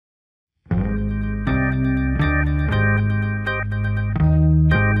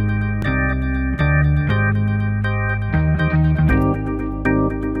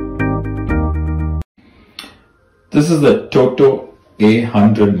This is the TOTO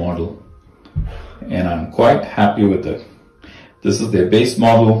A100 model, and I'm quite happy with it. This is their base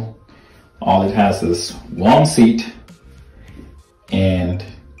model. All it has is warm seat and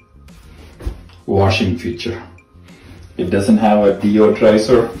washing feature. It doesn't have a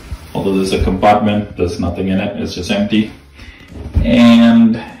deodorizer, although there's a compartment, there's nothing in it, it's just empty.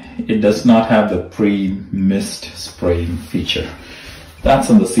 And it does not have the pre-mist spraying feature. That's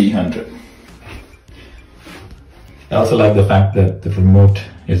on the C100. I also like the fact that the remote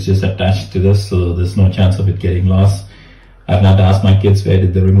is just attached to this, so there's no chance of it getting lost. I've not asked my kids where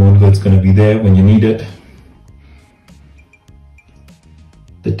did the remote go. It's going to be there when you need it.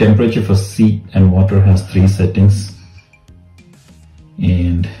 The temperature for seat and water has 3 settings.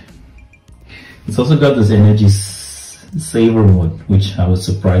 And it's also got this energy saver mode, which I was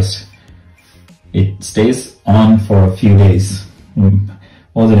surprised. It stays on for a few days,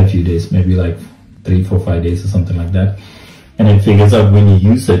 more than a few days, maybe like 3, 4, 5 days or something like that. And it figures out when you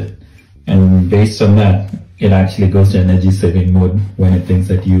use it. And based on that, it actually goes to energy saving mode when it thinks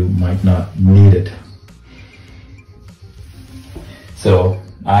that you might not need it. So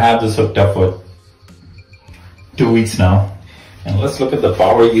I have this hooked up for 2 weeks now. And let's look at the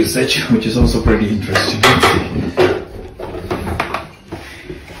power usage, which is also pretty interesting.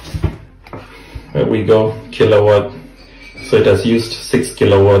 There we go, kilowatt. So it has used 6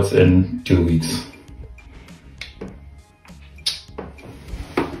 kilowatts in 2 weeks.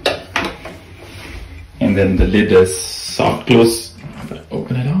 And then the lid is soft close. I'm gonna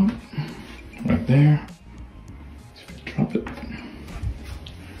open it up right there. Drop it.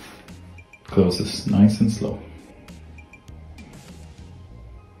 Closes nice and slow.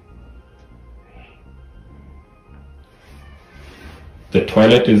 The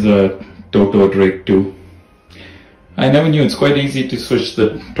toilet is a TOTO Drake 2. I never knew it's quite easy to switch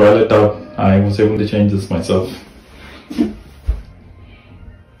the toilet out. I was able to change this myself.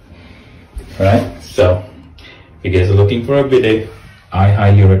 Alright, so if you guys are looking for a bidet, I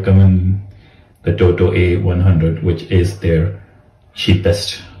highly recommend the TOTO A100, which is their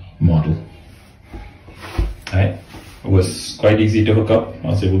cheapest model. Alright, it was quite easy to hook up. I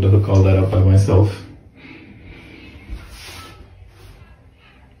was able to hook all that up by myself.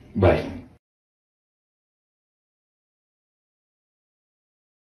 Bye.